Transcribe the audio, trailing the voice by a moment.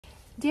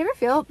Do you ever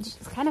feel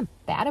just kind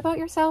of bad about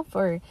yourself?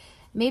 Or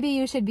maybe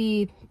you should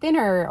be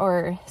thinner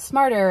or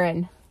smarter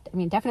and, I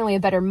mean, definitely a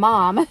better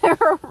mom,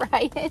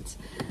 right?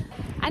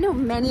 I know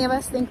many of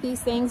us think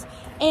these things,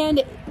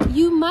 and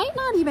you might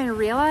not even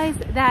realize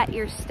that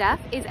your stuff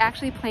is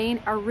actually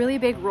playing a really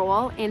big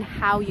role in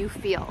how you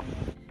feel.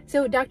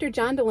 So Dr.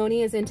 John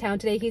Delony is in town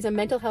today. He's a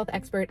mental health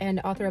expert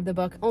and author of the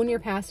book, Own Your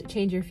Past,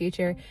 Change Your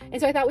Future.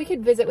 And so I thought we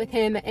could visit with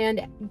him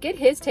and get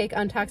his take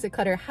on toxic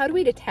clutter. How do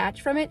we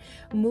detach from it,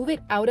 move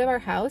it out of our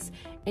house,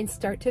 and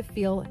start to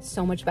feel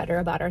so much better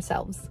about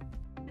ourselves?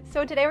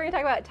 So today we're going to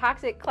talk about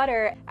toxic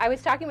clutter. I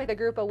was talking with a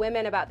group of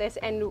women about this,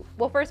 and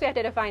well, first we have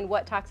to define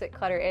what toxic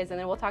clutter is, and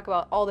then we'll talk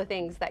about all the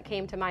things that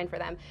came to mind for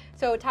them.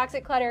 So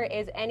toxic clutter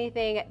is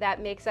anything that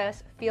makes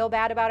us feel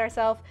bad about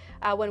ourselves.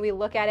 When we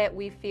look at it,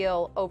 we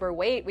feel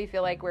overweight, we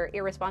feel like we're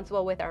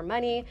irresponsible with our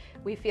money,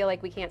 we feel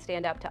like we can't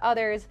stand up to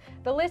others.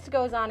 The list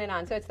goes on and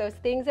on. So it's those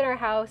things in our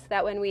house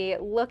that when we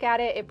look at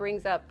it, it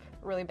brings up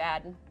really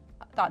bad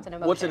thoughts and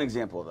emotions. What's an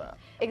example of that?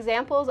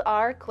 Examples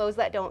are clothes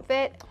that don't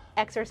fit,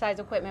 exercise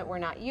equipment we're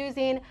not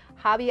using,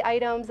 hobby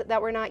items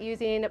that we're not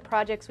using,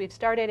 projects we've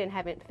started and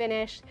haven't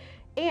finished.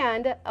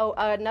 And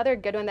another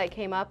good one that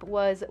came up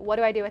was, what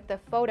do I do with the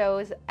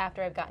photos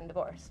after I've gotten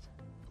divorced?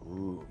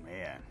 Ooh,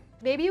 man.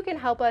 Maybe you can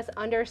help us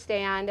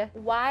understand,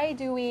 why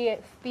do we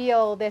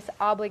feel this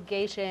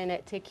obligation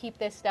to keep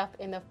this stuff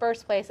in the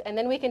first place? And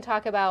then we can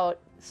talk about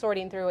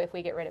sorting through if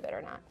we get rid of it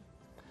or not.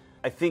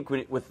 I think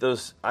with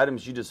those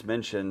items you just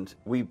mentioned,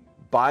 we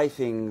buy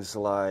things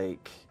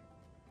like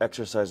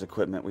exercise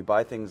equipment, we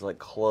buy things like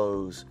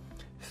clothes,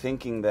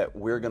 thinking that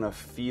we're going to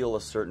feel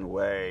a certain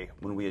way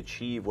when we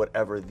achieve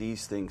whatever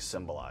these things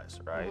symbolize,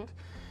 right?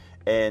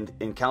 Mm-hmm. And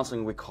in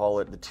counseling, we call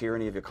it the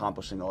tyranny of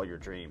accomplishing all your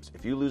dreams.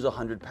 If you lose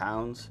 100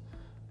 pounds,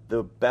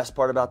 the best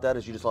part about that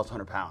is you just lost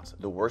 100 pounds.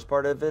 The worst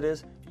part of it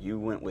is you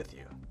went with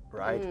you,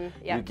 right?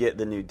 Yeah. You get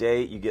the new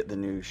date, you get the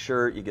new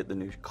shirt, you get the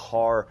new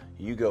car,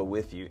 you go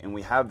with you. And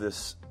we have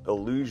this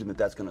illusion that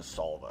that's going to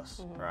solve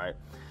us, mm-hmm. right?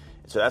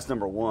 So that's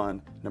number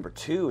one. Number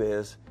two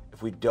is,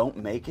 if we don't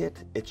make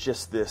it, it's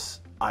just this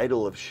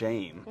idol of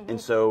shame. Mm-hmm.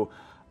 And so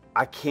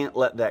I can't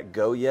let that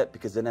go yet,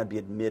 because then I'd be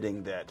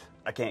admitting that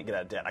I can't get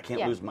out of debt. I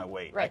can't lose my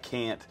weight. Right. I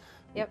can't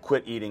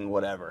quit eating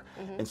whatever.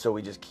 Mm-hmm. And so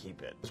we just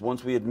keep it.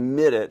 Once we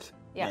admit it,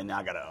 and now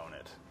I got to own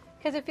it.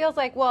 Because it feels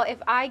like, well, if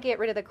I get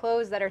rid of the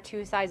clothes that are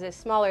 2 sizes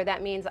smaller,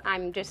 that means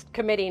I'm just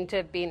committing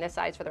to being this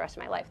size for the rest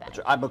of my life then.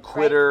 I'm a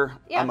quitter,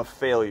 right? I'm a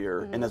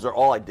failure, mm-hmm. and those are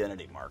all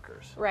identity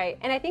markers. Right.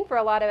 And I think for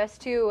a lot of us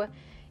too,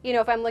 you know,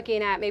 if I'm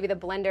looking at maybe the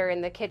blender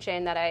in the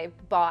kitchen that I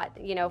bought,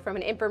 you know, from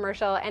an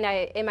infomercial, and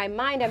in my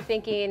mind I'm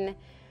thinking,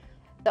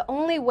 the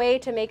only way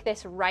to make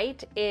this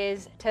right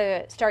is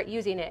to start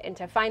using it and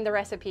to find the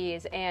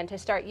recipes and to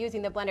start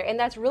using the blender. And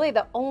that's really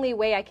the only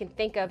way I can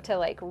think of to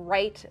like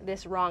right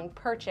this wrong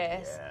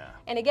purchase. Yeah.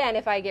 And again,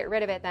 if I get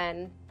rid of it,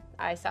 then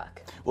I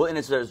suck. Well, and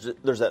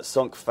there's that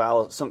sunk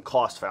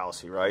cost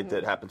fallacy, right? Mm-hmm.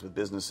 That happens with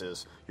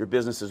businesses. Your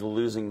business is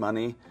losing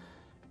money,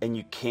 and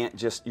you can't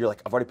just, you're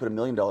like, I've already put $1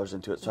 million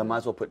into it, so I might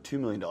as well put $2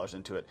 million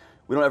into it.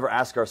 We don't ever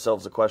ask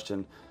ourselves the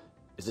question,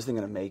 is this thing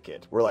going to make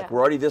it? We're like, we're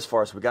already this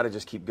far, so we got to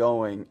just keep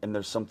going. And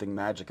there's something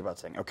magic about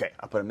saying, okay,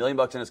 I put $1 million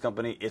in this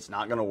company, it's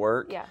not going to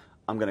work. Yeah.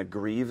 I'm going to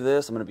grieve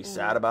this, I'm going to be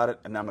sad about it,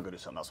 and then I'm going to go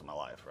do something else with my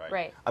life, right?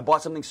 Right. I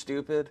bought something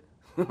stupid.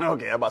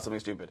 Okay, I bought something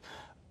stupid.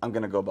 I'm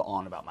going to go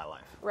on about my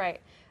life. Right.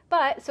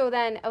 But so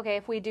then, okay,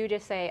 if we do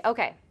just say,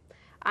 okay,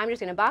 I'm just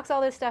going to box all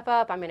this stuff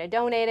up, I'm going to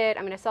donate it,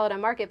 I'm going to sell it on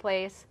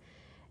Marketplace.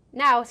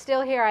 Now,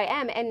 still here I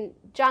am, and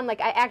John, like,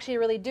 I actually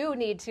really do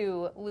need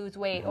to lose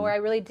weight, or I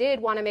really did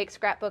want to make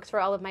scrapbooks for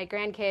all of my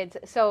grandkids,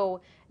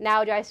 so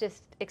now do I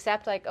just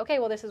accept, like, okay,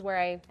 well, this is where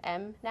I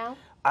am now?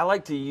 I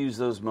like to use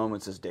those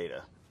moments as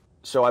data.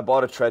 So I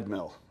bought a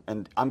treadmill,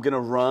 and I'm going to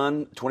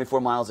run 24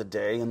 miles a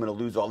day, I'm going to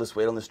lose all this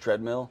weight on this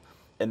treadmill,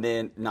 and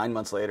then 9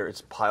 months later,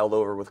 it's piled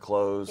over with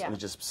clothes, and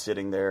it's just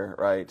sitting there,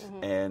 right?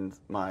 Mm-hmm. And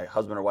my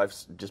husband or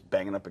wife's just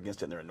banging up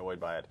against it, and they're annoyed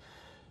by it.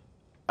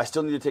 I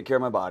still need to take care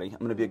of my body. I'm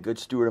going to be a good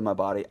steward of my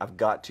body. I've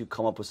got to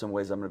come up with some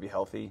ways I'm going to be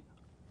healthy.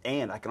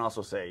 And I can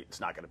also say it's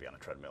not going to be on a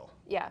treadmill.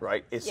 Yeah.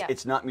 Right?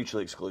 It's not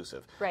mutually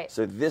exclusive. Right.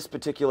 So this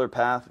particular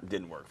path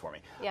didn't work for me.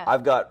 Yeah.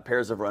 I've got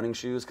pairs of running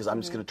shoes because I'm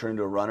just going to turn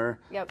into a runner.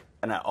 Yep.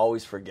 And I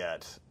always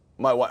forget.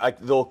 My wife,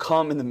 they'll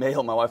come in the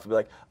mail. My wife will be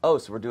like, "Oh,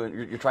 so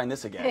you're trying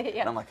this again?"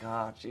 And I'm like,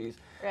 "Oh, geez."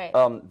 Right.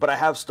 But I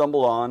have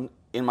stumbled on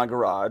in my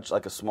garage,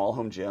 like a small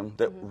home gym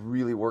that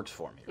really works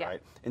for me, right?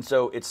 And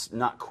so it's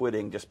not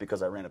quitting just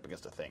because I ran up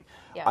against a thing.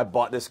 Yeah. I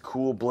bought this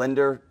cool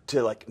blender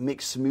to like make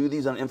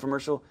smoothies on an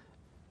infomercial.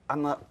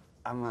 I'm not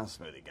a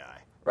smoothie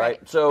guy, right?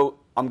 So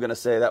I'm gonna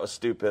say that was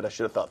stupid. I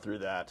should have thought through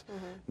that.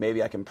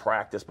 Maybe I can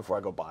practice before I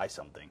go buy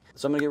something.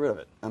 So I'm gonna get rid of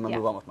it. I'm gonna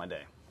move on with my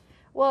day.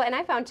 Well, and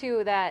I found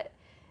too that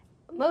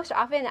most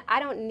often I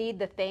don't need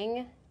the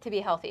thing to be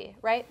healthy,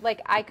 right?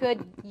 Like I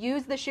could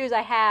use the shoes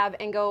I have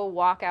and go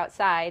walk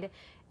outside,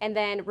 and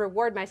then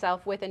reward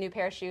myself with a new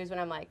pair of shoes when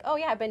I'm like, oh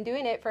yeah, I've been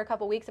doing it for a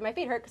couple weeks and my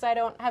feet hurt because I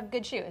don't have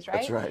good shoes, right?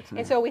 That's right.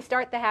 And so we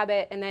start the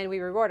habit and then we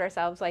reward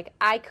ourselves. Like,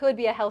 I could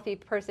be a healthy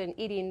person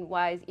eating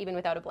wise even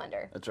without a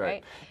blender. That's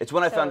right. It's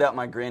when I found out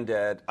my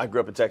granddad, I grew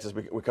up in Texas,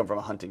 we come from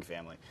a hunting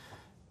family,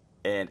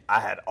 and I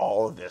had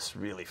all of this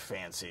really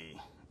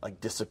fancy, like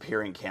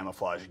disappearing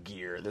camouflage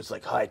gear. There's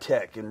like high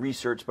tech and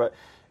research,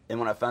 and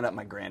when I found out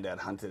my granddad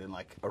hunted in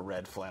like a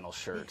red flannel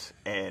shirt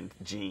and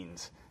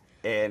jeans,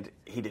 and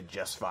he did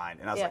just fine.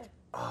 And I was like,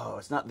 oh,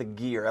 it's not the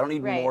gear. I don't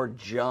need more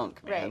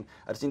junk, man. Right.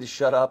 I just need to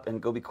shut up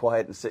and go be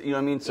quiet and sit. You know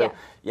what I mean? So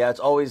yeah, that's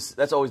always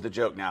the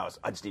joke now is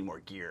I just need more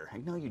gear.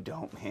 Like, no, you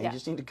don't, man. You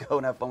just need to go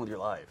and have fun with your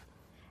life.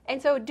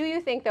 And so do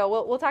you think, though,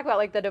 we'll talk about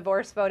like the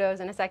divorce photos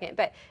in a second,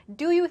 but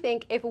do you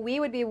think if we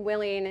would be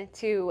willing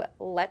to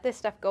let this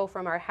stuff go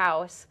from our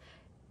house,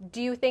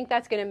 do you think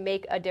that's going to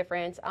make a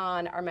difference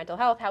on our mental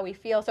health, how we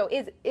feel? So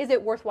is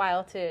it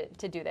worthwhile to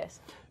do this?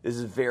 This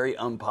is very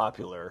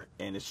unpopular,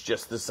 and it's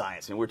just the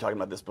science. And we were talking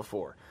about this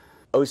before.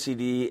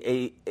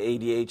 OCD,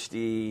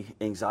 ADHD,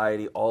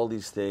 anxiety, all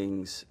these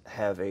things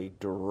have a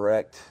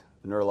direct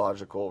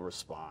neurological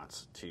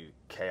response to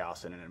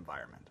chaos in an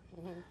environment.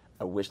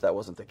 I wish that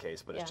wasn't the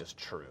case, but it's just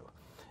true.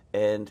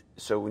 And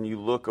so when you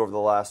look over the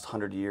last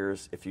 100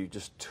 years, if you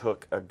just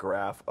took a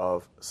graph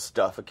of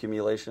stuff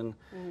accumulation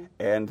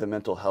and the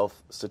mental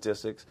health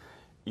statistics,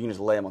 you can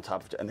just lay them on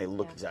top of it, and they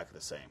look exactly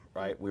the same,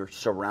 right? We're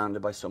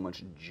surrounded by so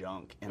much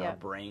junk, and our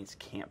brains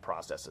can't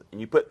process it.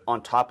 And you put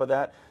on top of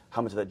that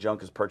how much of that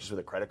junk is purchased with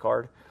a credit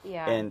card,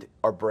 and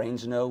our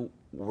brains know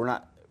we're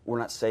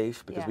not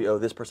safe because we owe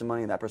this person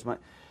money and that person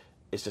money.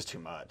 It's just too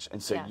much.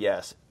 And so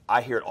yes,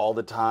 I hear it all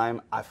the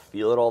time. I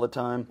feel it all the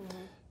time.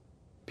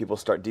 People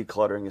start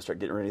decluttering and start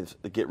getting ready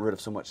to get rid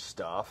of so much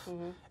stuff,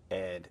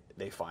 and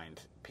they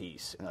find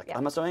peace. And like,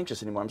 I'm not so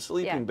anxious anymore. I'm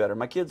sleeping better.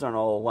 My kids aren't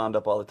all wound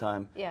up all the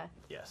time.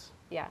 Yes.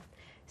 Yeah.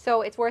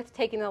 So it's worth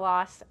taking the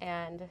loss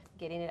and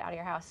getting it out of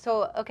your house.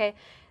 So, okay,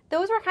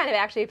 those were kind of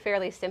actually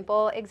fairly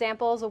simple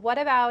examples. What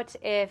about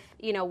if,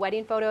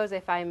 wedding photos,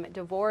 if I'm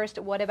divorced?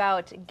 What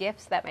about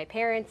gifts that my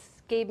parents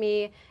gave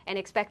me and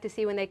expect to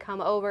see when they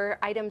come over,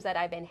 items that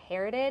I've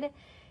inherited?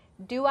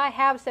 Do I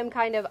have some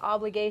kind of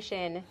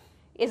obligation?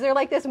 Is there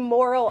like this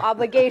moral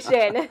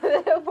obligation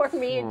for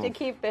me to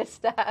keep this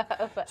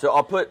stuff? So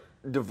I'll put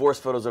divorce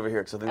photos over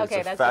here because I think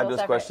it's a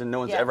fabulous question. No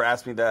one's ever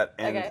asked me that,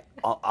 and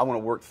I want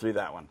to work through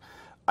that one.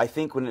 I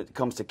think when it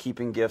comes to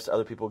keeping gifts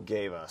other people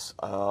gave us,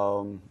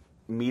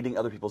 meeting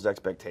other people's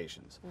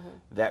expectations,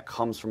 that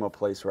comes from a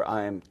place where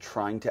I am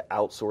trying to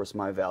outsource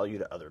my value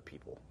to other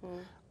people.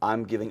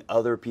 I'm giving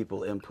other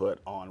people input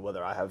on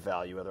whether I have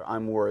value, whether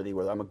I'm worthy,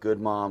 whether I'm a good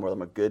mom, whether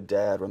I'm a good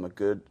dad, whether I'm a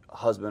good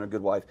husband, a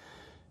good wife.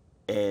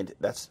 And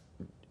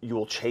you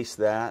will chase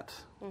that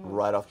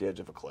right off the edge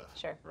of a cliff,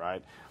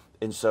 right?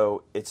 And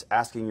so it's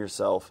asking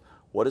yourself,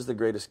 what is the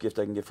greatest gift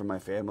I can give from my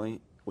family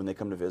when they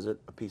come to visit?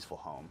 A peaceful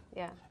home.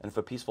 And if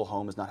a peaceful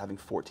home is not having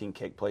 14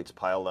 cake plates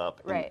piled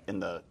up in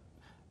the,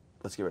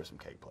 let's get rid of some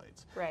cake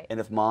plates. And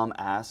if mom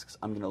asks,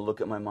 I'm going to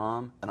look at my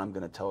mom and I'm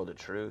going to tell her the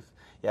truth.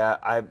 Yeah,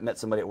 I met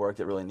somebody at work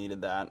that really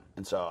needed that,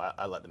 and so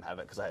I let them have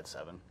it because I had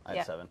 7.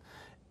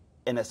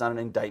 And that's not an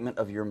indictment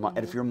of your mom.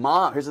 And if your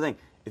mom, here's the thing,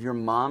 if your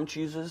mom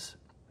chooses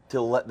to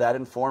let that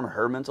inform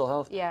her mental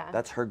health,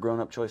 that's her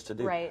grown-up choice to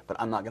do. But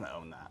I'm not going to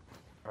own that,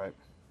 right?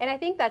 And I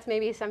think that's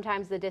maybe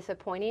sometimes the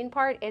disappointing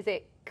part is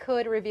it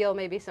could reveal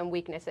maybe some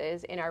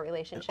weaknesses in our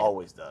relationship. It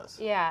always does.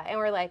 Yeah, and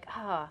we're like,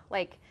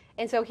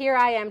 and so here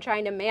I am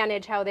trying to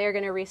manage how they're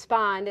going to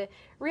respond.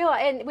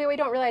 And we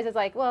don't realize it's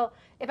like, well,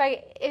 if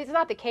it's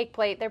not the cake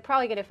plate, they're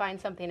probably going to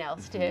find something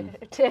else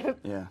to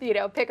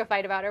pick a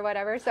fight about or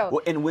whatever. So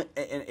well,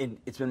 and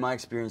it's been my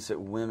experience that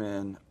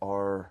women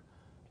are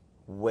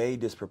way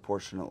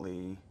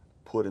disproportionately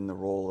put in the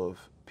role of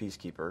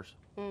peacekeepers,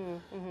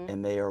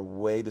 and they are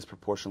way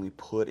disproportionately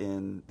put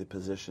in the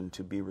position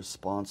to be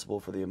responsible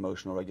for the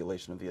emotional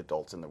regulation of the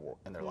adults in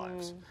their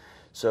lives.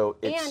 So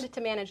and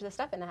to manage the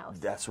stuff in the house.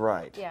 That's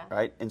right.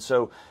 Right. And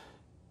so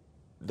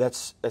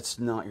that's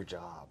not your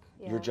job.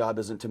 Your job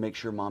isn't to make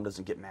sure mom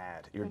doesn't get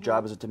mad. Your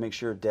job isn't to make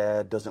sure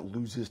dad doesn't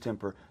lose his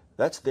temper.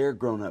 That's their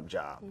grown-up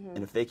job.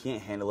 And if they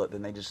can't handle it,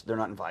 then they're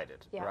not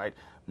invited, right?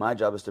 My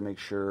job is to make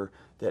sure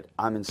that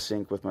I'm in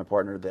sync with my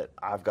partner, that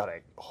I've got a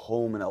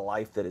home and a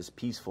life that is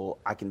peaceful.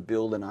 I can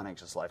build a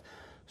non-anxious life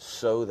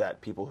so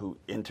that people who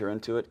enter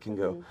into it can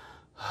go,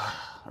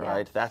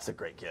 right? That's a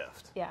great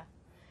gift.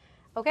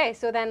 Okay,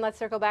 so then let's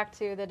circle back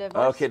to the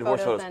divorce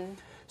photos.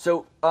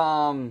 So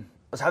I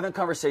was having a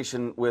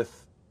conversation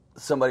with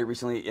somebody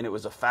recently, and it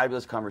was a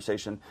fabulous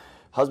conversation.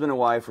 Husband and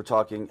wife were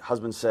talking.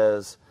 Husband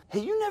says, hey,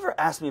 you never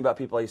asked me about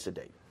people I used to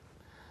date.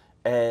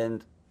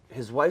 And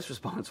his wife's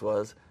response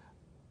was,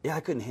 yeah, I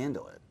couldn't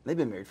handle it. They've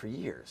been married for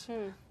years.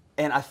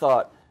 And I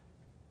thought,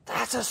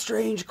 that's a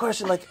strange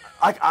question. Like,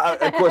 I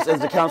of course, as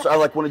the counselor, I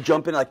want to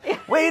jump in,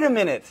 wait a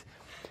minute.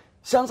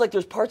 Sounds like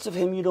there's parts of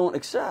him you don't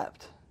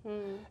accept.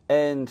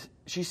 And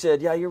she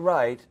said, yeah, you're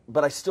right,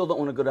 but I still don't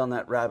want to go down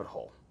that rabbit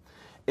hole.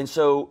 And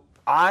so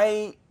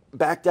I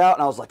backed out,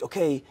 and I was like,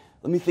 okay,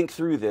 let me think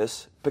through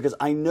this, because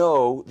I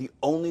know the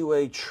only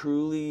way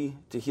truly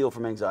to heal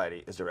from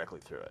anxiety is directly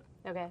through it.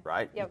 Okay.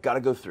 Right? Yep. You've got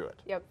to go through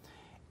it. Yep.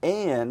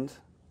 And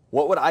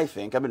what would I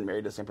think? I've been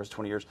married to the same person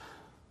 20 years.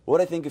 What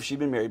would I think if she'd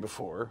been married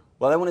before?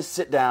 Well, I want to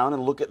sit down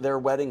and look at their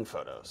wedding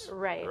photos.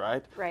 Right.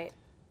 Right? Right.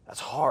 That's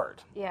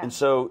hard. Yeah. And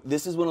so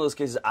this is one of those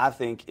cases I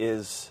think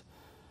is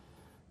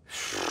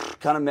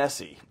kind of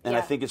messy. And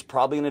I think it's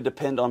probably going to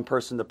depend on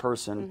person to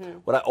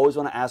person. What I always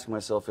want to ask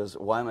myself is,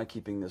 why am I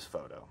keeping this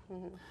photo?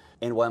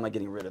 And why am I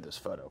getting rid of this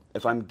photo?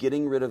 If I'm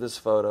getting rid of this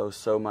photo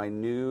so my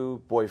new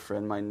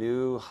boyfriend, my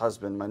new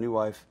husband, my new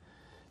wife,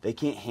 they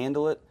can't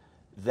handle it,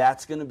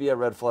 that's going to be a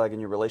red flag in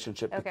your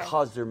relationship,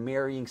 because they're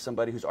marrying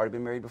somebody who's already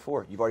been married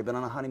before. You've already been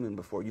on a honeymoon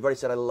before. You've already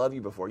said, I love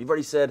you before. You've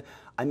already said,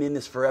 I'm in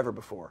this forever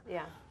before.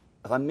 Yeah.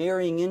 If I'm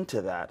marrying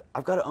into that,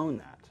 I've got to own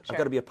that. I've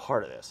got to be a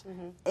part of this.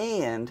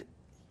 And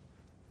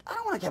I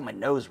don't want to get my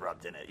nose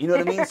rubbed in it. You know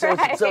what I mean? So,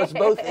 so it's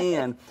both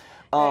and.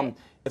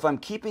 If I'm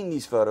keeping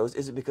these photos,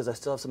 is it because I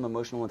still have some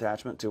emotional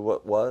attachment to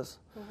what was?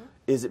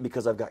 Is it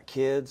because I've got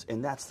kids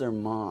and that's their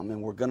mom,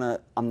 and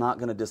I'm not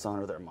gonna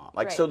dishonor their mom?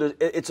 Like, so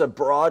it's a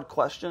broad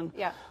question.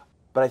 Yeah.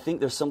 But I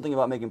think there's something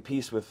about making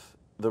peace with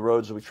the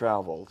roads we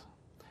traveled,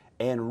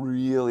 and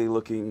really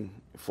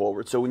looking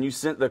forward. So when you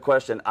sent the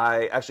question,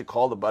 I actually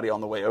called a buddy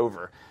on the way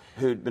over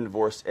who'd been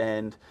divorced,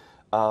 and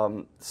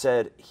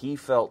said he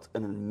felt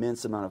an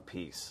immense amount of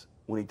peace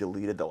when he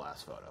deleted the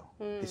last photo.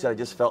 He said, I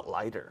just felt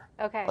lighter.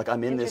 Okay. Like,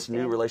 I'm in this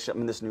new relationship,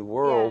 I'm in this new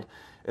world,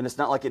 and it's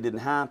not like it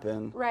didn't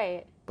happen.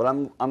 Right. But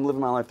I'm living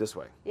my life this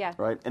way. Yeah.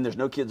 Right? And there's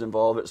no kids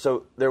involved,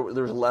 so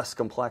there's less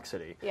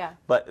complexity. Yeah.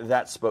 But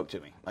that spoke to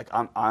me. Like,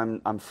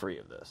 I'm free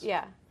of this.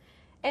 Yeah.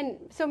 And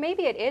so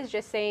maybe it is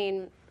just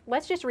saying,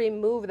 let's just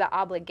remove the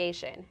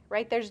obligation,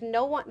 right? There's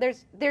no one,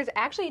 there's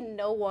actually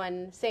no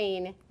one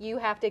saying you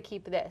have to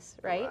keep this,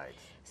 right? Right.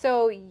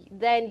 So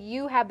then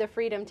you have the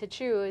freedom to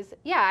choose,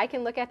 yeah, I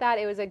can look at that,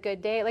 it was a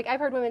good day. Like, I've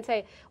heard women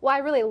say, well, I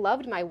really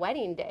loved my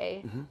wedding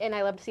day, and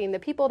I loved seeing the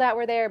people that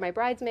were there, my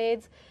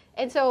bridesmaids.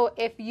 And so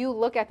if you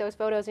look at those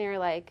photos and you're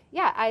like,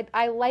 yeah,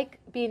 I like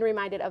being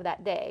reminded of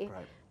that day,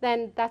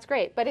 then that's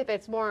great. But if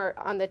it's more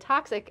on the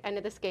toxic end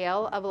of the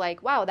scale of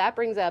like, wow, that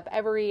brings up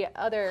every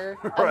other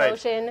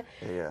emotion,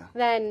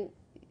 then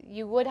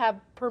you would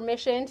have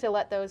permission to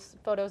let those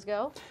photos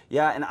go.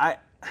 Yeah, and I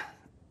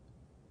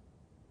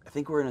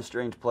think we're in a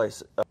strange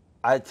place.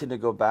 I tend to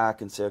go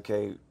back and say,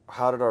 okay,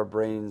 how did our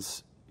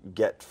brains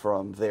get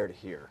from there to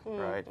here,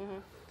 right?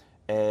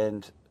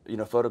 And, you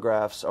know,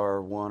 photographs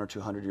are 100 or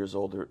 200 years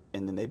older,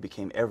 and then they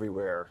became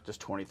everywhere just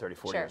 20, 30,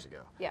 40 years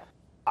ago. Yeah.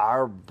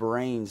 Our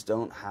brains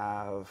don't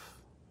have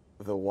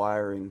the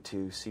wiring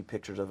to see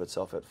pictures of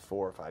itself at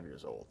 4 or 5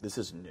 years old. This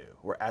is new.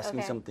 We're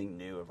asking something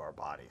new of our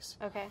bodies.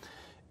 Okay.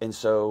 And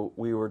so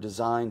we were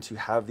designed to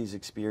have these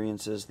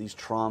experiences, these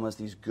traumas,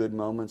 these good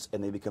moments,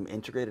 and they become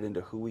integrated into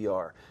who we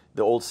are.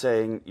 The old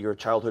saying, your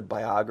childhood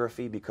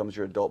biography becomes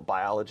your adult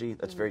biology,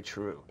 that's very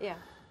true. Yeah.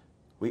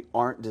 We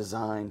aren't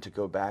designed to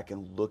go back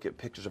and look at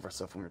pictures of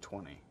ourselves when we're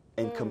 20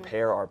 and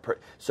compare our...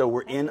 so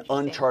we're in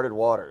uncharted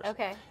waters.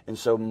 Okay. And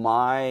so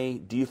my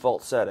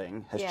default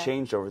setting has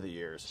changed over the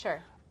years.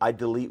 Sure. I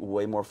delete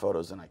way more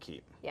photos than I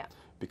keep. Yeah.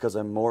 Because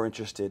I'm more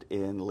interested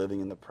in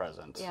living in the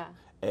present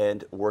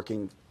and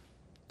working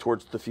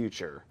towards the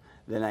future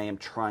than I am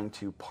trying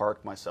to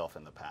park myself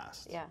in the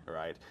past. Yeah.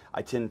 Right?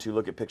 I tend to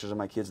look at pictures of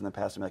my kids in the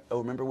past and be like, oh,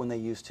 remember when they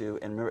used to,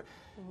 and remember,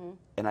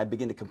 and I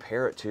begin to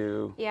compare it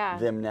to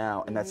them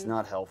now, and that's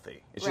not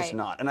healthy. It's just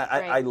not. And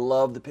I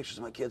love the pictures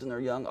of my kids when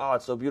they're young. Oh,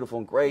 it's so beautiful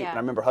and great, and I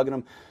remember hugging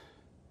them.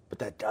 But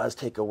that does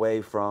take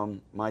away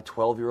from my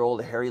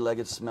 12-year-old,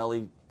 hairy-legged,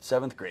 smelly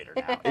 7th grader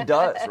now. It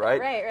does,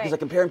 right? Because I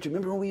compare them to,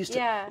 remember when we used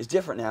to, it's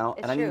different now,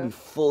 and I need to be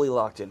fully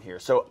locked in here.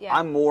 So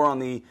I'm more on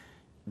the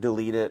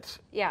delete it.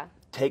 Yeah.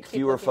 Take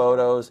fewer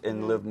photos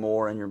and live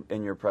more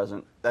in your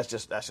present. That's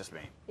just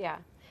me. Yeah.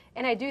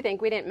 And I do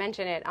think, we didn't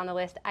mention it on the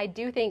list, I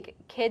do think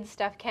kids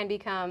stuff can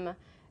become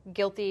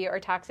guilty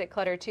or toxic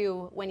clutter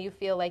too when you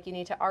feel like you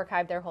need to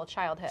archive their whole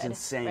childhood. It's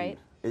insane. Right?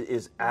 It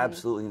is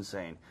absolutely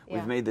insane. Yeah.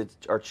 We've made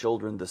our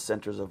children the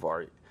centers of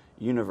our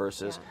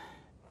universes,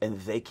 and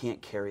they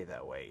can't carry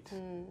that weight.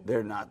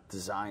 They're not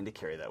designed to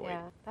carry that weight.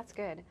 Yeah, that's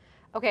good.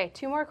 Okay,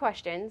 2 more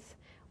questions.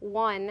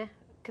 One,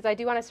 because I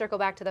do want to circle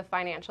back to the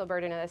financial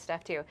burden of this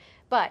stuff too.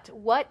 But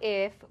what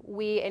if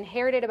we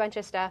inherited a bunch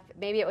of stuff,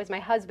 maybe it was my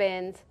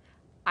husband's,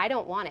 I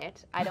don't want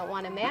it, I don't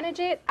want to manage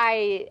it,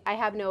 I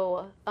have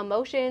no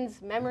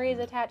emotions, memories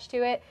attached to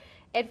it,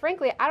 and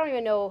frankly, I don't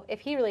even know if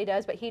he really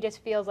does, but he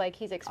just feels like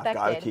he's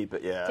expected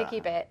to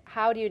keep it.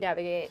 How do you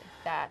navigate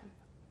that?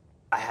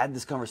 I had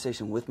this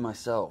conversation with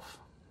myself.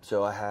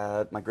 So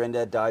my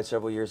granddad died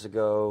several years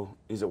ago.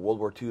 He's a World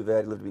War II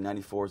vet, he lived to be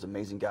 94, he's an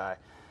amazing guy.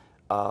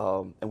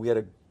 And we had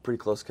a pretty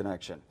close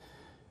connection.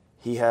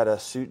 He had a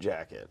suit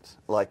jacket,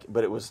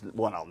 but it was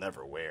one I'll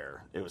never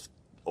wear. It was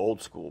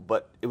old school,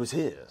 but it was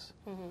his.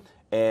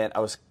 And I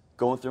was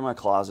going through my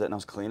closet and I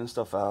was cleaning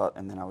stuff out,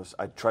 and then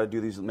I try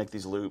to make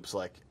these loops,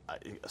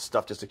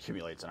 stuff just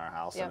accumulates in our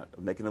house, and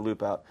I'm making a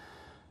loop out.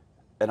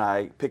 And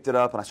I picked it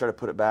up and I started to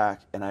put it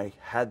back, and I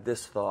had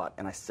this thought,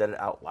 and I said it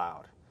out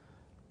loud.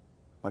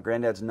 My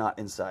granddad's not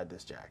inside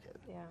this jacket.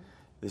 Yeah.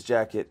 This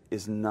jacket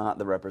is not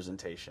the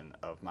representation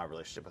of my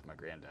relationship with my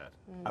granddad.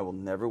 I will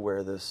never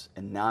wear this,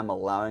 and now I'm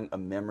allowing a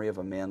memory of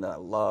a man that I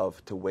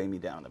love to weigh me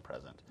down in the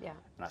present. Yeah.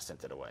 And I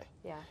sent it away.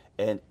 Yeah.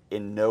 And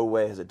in no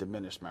way has it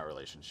diminished my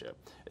relationship.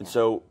 And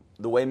so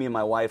the way me and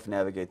my wife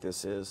navigate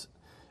this is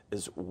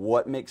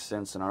what makes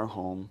sense in our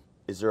home.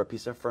 Is there a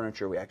piece of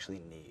furniture we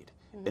actually need?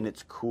 And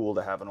it's cool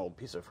to have an old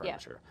piece of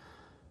furniture.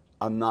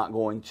 I'm not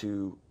going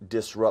to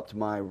disrupt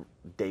my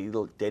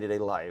day-to-day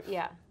life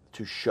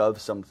to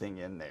shove something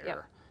in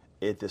there.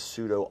 It's a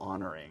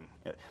pseudo-honoring.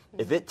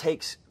 If it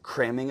takes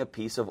cramming a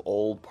piece of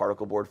old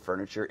particle board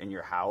furniture in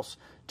your house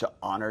to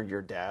honor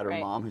your dad or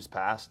mom who's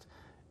passed,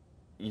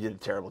 you did a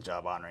terrible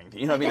job honoring.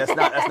 You know what I mean?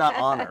 That's not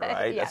honor,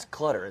 right? That's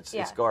clutter.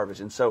 It's garbage.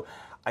 And so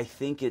I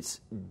think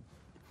it's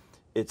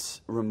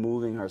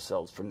removing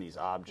ourselves from these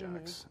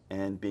objects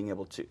and being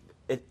able to.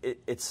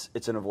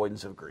 It's an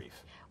avoidance of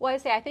grief. Well,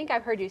 I think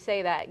I've heard you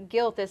say that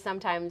guilt is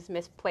sometimes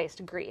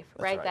misplaced grief,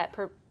 right? That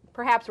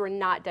perhaps we're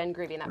not done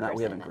grieving that person.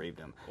 We haven't grieved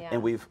them.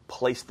 And we've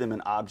placed them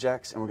in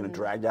objects, and we're going to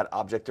drag that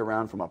object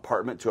around from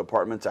apartment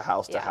to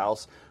house to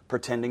house,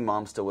 pretending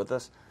mom's still with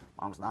us.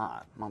 Mom's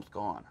not. Mom's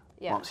gone.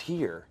 Mom's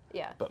here,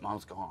 but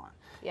mom's gone.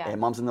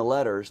 And mom's in the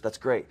letters. That's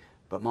great,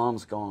 but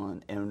mom's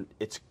gone. And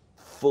it's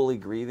fully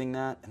grieving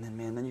that, and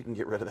then you can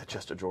get rid of that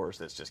chest of drawers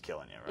that's just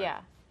killing you, right? Yeah.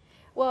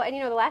 Well, and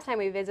the last time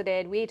we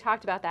visited, we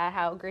talked about that,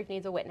 how grief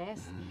needs a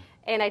witness.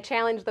 And I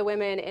challenged the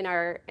women in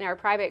our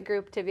private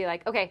group to be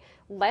like, okay,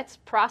 let's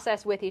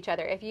process with each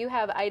other. If you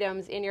have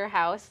items in your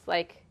house,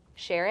 like,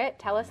 share it,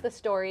 tell us the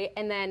story,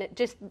 and then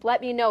just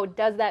let me know,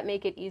 does that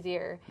make it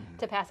easier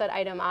to pass that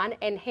item on?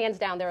 And hands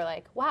down, they were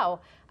like, wow,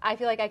 I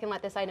feel like I can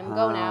let this item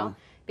go now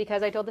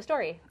because I told the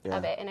story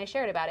of it and I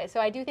shared about it. So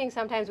I do think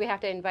sometimes we have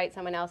to invite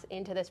someone else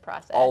into this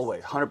process.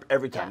 Always,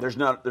 every time. There's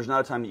not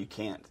a time that you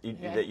can't,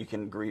 that you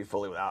can grieve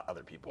fully without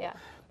other people.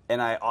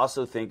 And I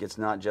also think it's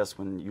not just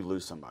when you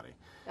lose somebody.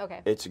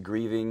 It's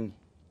grieving.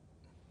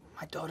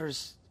 My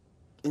daughter's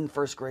in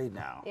first grade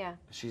now.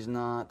 She's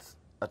not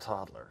a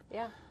toddler.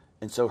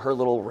 And so her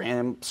little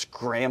random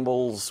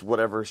scrambles,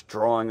 whatever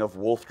drawing of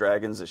wolf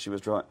dragons that she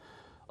was drawing,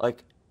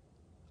 like,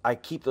 I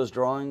keep those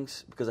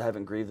drawings because I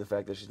haven't grieved the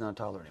fact that she's not a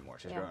toddler anymore.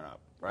 She's grown up,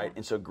 right?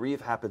 And so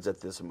grief happens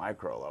at this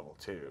micro level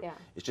too.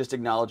 It's just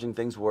acknowledging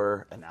things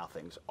were and now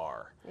things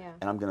are.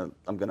 And I'm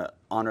gonna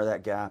honor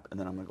that gap, and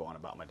then I'm gonna go on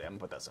about my day. I'm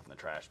gonna put that stuff in the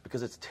trash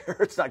because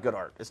it's not good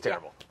art. It's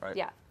terrible,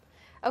 right?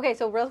 Okay,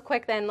 so real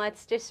quick then,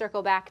 let's just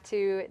circle back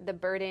to the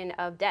burden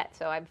of debt.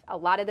 So a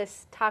lot of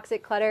this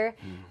toxic clutter,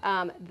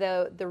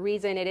 the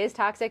reason it is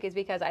toxic is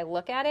because I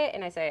look at it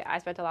and I say, I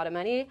spent a lot of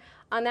money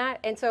on that.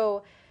 And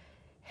so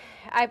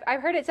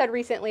I've heard it said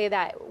recently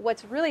that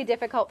what's really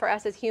difficult for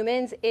us as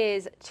humans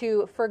is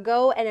to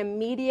forgo an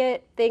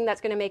immediate thing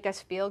that's going to make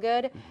us feel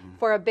good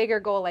for a bigger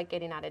goal like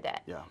getting out of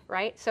debt,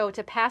 right? So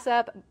to pass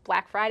up,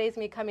 Black Friday's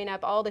me coming up,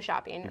 all the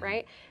shopping,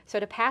 right? So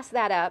to pass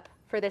that up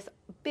for this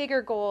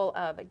bigger goal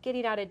of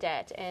getting out of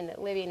debt and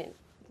living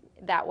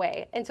that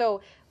way. And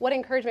so what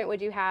encouragement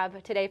would you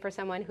have today for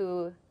someone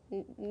who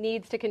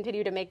needs to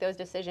continue to make those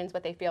decisions,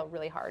 but they feel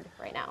really hard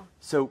right now?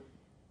 So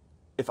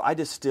if I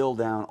distill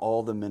down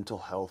all the mental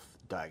health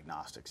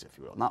diagnostics, if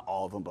you will, not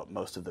all of them, but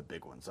most of the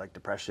big ones, like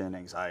depression,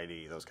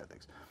 anxiety, those kind of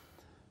things,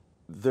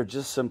 they're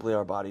just simply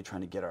our body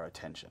trying to get our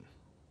attention.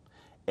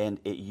 And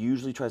it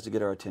usually tries to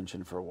get our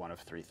attention for one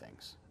of three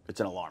things. It's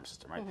an alarm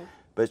system, right?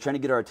 But it's trying to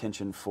get our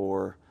attention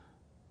for,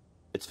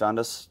 it's found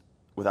us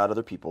without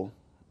other people,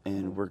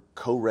 and we're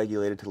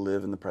co-regulated to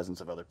live in the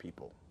presence of other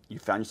people. You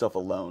found yourself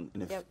alone.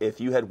 And if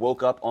you had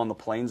woke up on the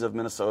plains of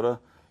Minnesota,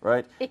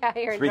 right?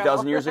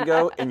 3,000 years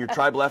ago, and your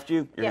tribe left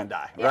you, you're going to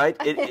die,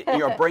 right?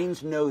 Your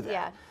brains know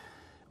that.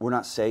 We're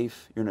not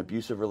safe. You're in an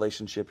abusive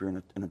relationship. You're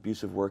in an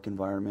abusive work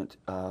environment.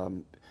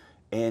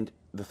 And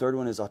the third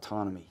one is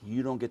autonomy.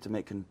 You don't get to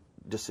make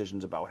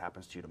decisions about what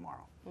happens to you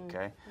tomorrow,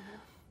 okay?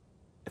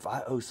 If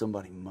I owe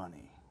somebody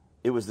money,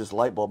 it was this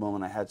light bulb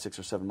moment I had 6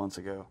 or 7 months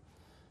ago.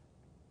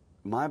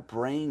 My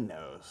brain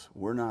knows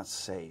we're not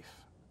safe.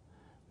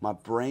 My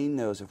brain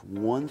knows if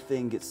one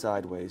thing gets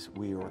sideways,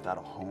 we are without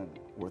a home,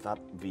 we're without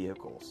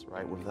vehicles,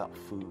 right? We're without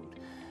food.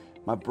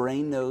 My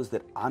brain knows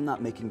that I'm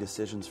not making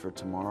decisions for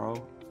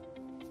tomorrow.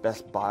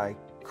 Best Buy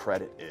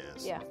credit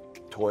is.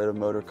 Toyota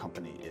Motor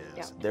Company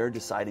is. They're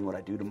deciding what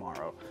I do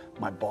tomorrow.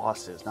 My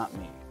boss is, not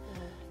me.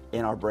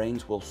 And our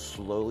brains will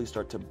slowly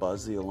start to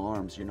buzz the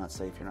alarms. You're not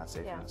safe, you're not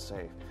safe, you're not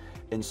safe.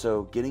 And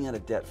so getting out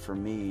of debt for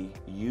me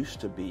used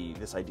to be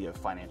this idea of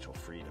financial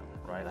freedom,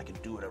 right? I can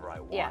do whatever I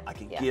want. I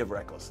can give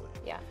recklessly.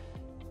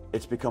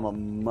 It's become a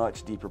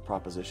much deeper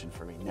proposition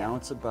for me. Now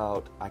it's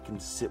about I can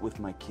sit with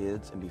my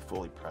kids and be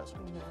fully present.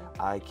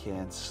 I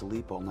can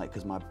sleep all night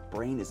because my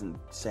brain isn't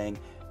saying,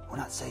 we're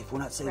not safe, we're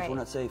not safe, we're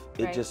not safe.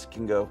 It just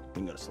can go,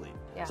 we can go to sleep.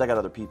 So I got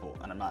other people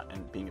and I'm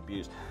not being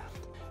abused.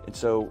 And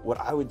so what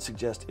I would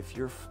suggest, if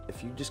you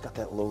just got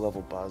that low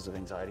level buzz of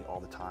anxiety all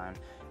the time,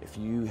 if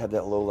you have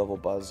that low level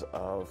buzz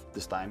of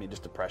dysthymia,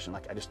 just depression,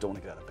 like I just don't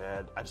want to get out of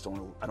bed, I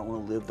don't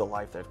want to live the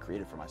life that I've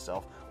created for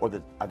myself or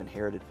that I've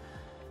inherited,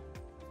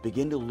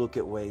 begin to look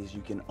at ways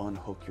you can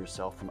unhook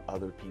yourself from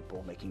other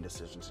people making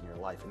decisions in your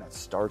life. And that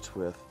starts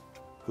with,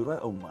 who do I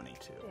owe money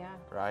to? Yeah.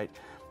 Right?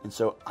 And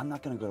so I'm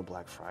not going to go to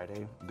Black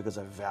Friday because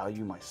I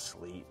value my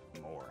sleep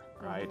more,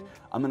 right?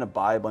 I'm going to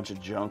buy a bunch of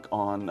junk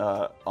on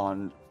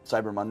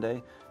Cyber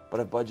Monday,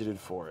 but I budgeted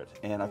for it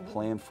and I've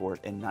planned for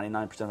it, and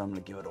 99% of them I'm going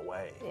to give it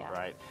away,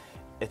 right?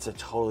 It's a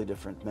totally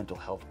different mental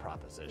health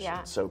proposition.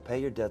 Yeah. So pay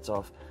your debts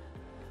off,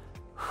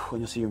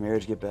 and you'll see your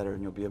marriage get better,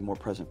 and you'll be a more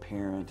present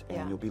parent,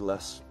 and you'll be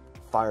less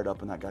fired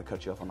up when that guy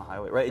cut you off on the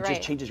highway, right? It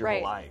just changes your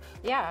whole life.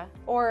 Yeah.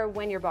 Or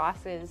when your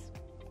boss is,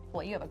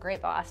 well, you have a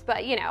great boss,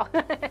 but you know.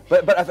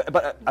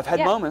 but I've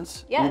had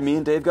moments. Yes. Me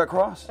and Dave got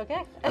crossed.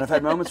 Okay. And I've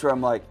had moments where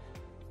I'm like,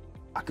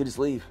 I could just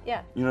leave.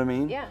 Yeah. You know what I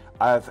mean? Yeah.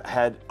 I've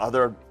had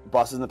other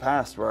bosses in the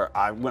past where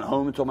I went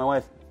home and told my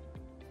wife,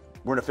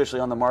 we're not officially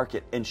on the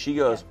market, and she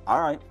goes,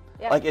 all right.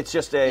 Yeah. Like it's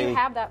just you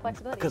have that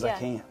flexibility. Because I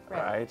can,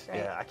 right?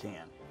 Yeah, I can.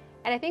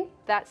 And I think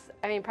that's,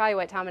 I mean, probably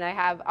what Tom and I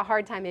have a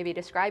hard time maybe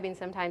describing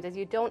sometimes is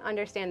you don't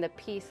understand the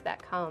peace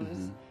that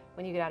comes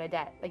when you get out of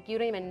debt. Like you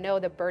don't even know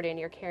the burden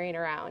you're carrying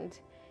around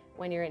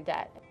when you're in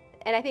debt.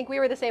 And I think we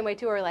were the same way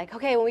too. We're like,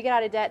 okay, when we get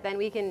out of debt, then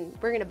we're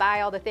going to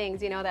buy all the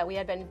things, you know, that we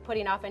had been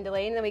putting off and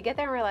delaying. And then we get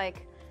there and we're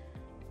like,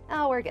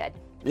 oh, we're good.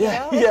 Yeah. You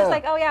know? It's just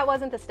like, oh yeah, it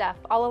wasn't the stuff.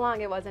 All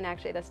along, it wasn't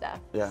actually the stuff.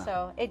 Yeah.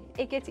 So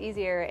it gets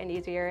easier and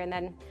easier. And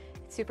then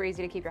it's super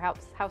easy to keep your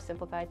house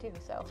simplified too.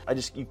 So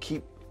you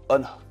keep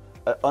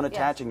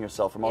unattaching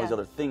yourself from all these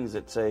other things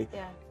that say,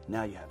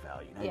 now you have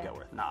value, now you got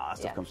worth. Nah, that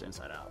stuff comes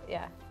inside out.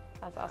 Yeah,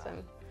 that's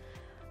awesome.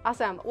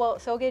 Awesome. Well,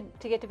 so good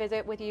to get to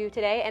visit with you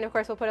today. And of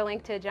course, we'll put a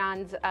link to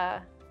John's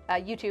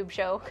YouTube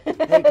show. Hey,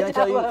 can I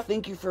tell you,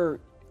 thank you for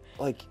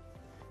like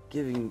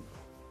giving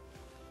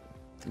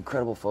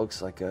incredible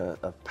folks like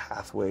a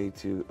pathway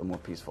to a more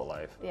peaceful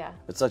life. Yeah.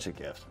 It's such a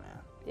gift, man.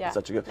 Yeah. It's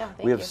such a gift. No,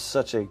 we have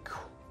such a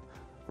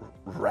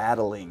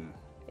rattling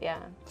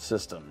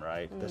system,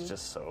 right? That's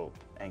just so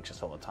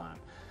anxious all the time.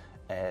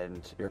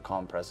 And your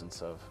calm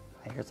presence of,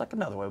 hey, here's like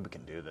another way we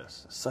can do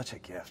this. Such a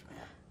gift, man.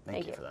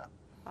 Thank you for that.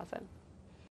 Awesome.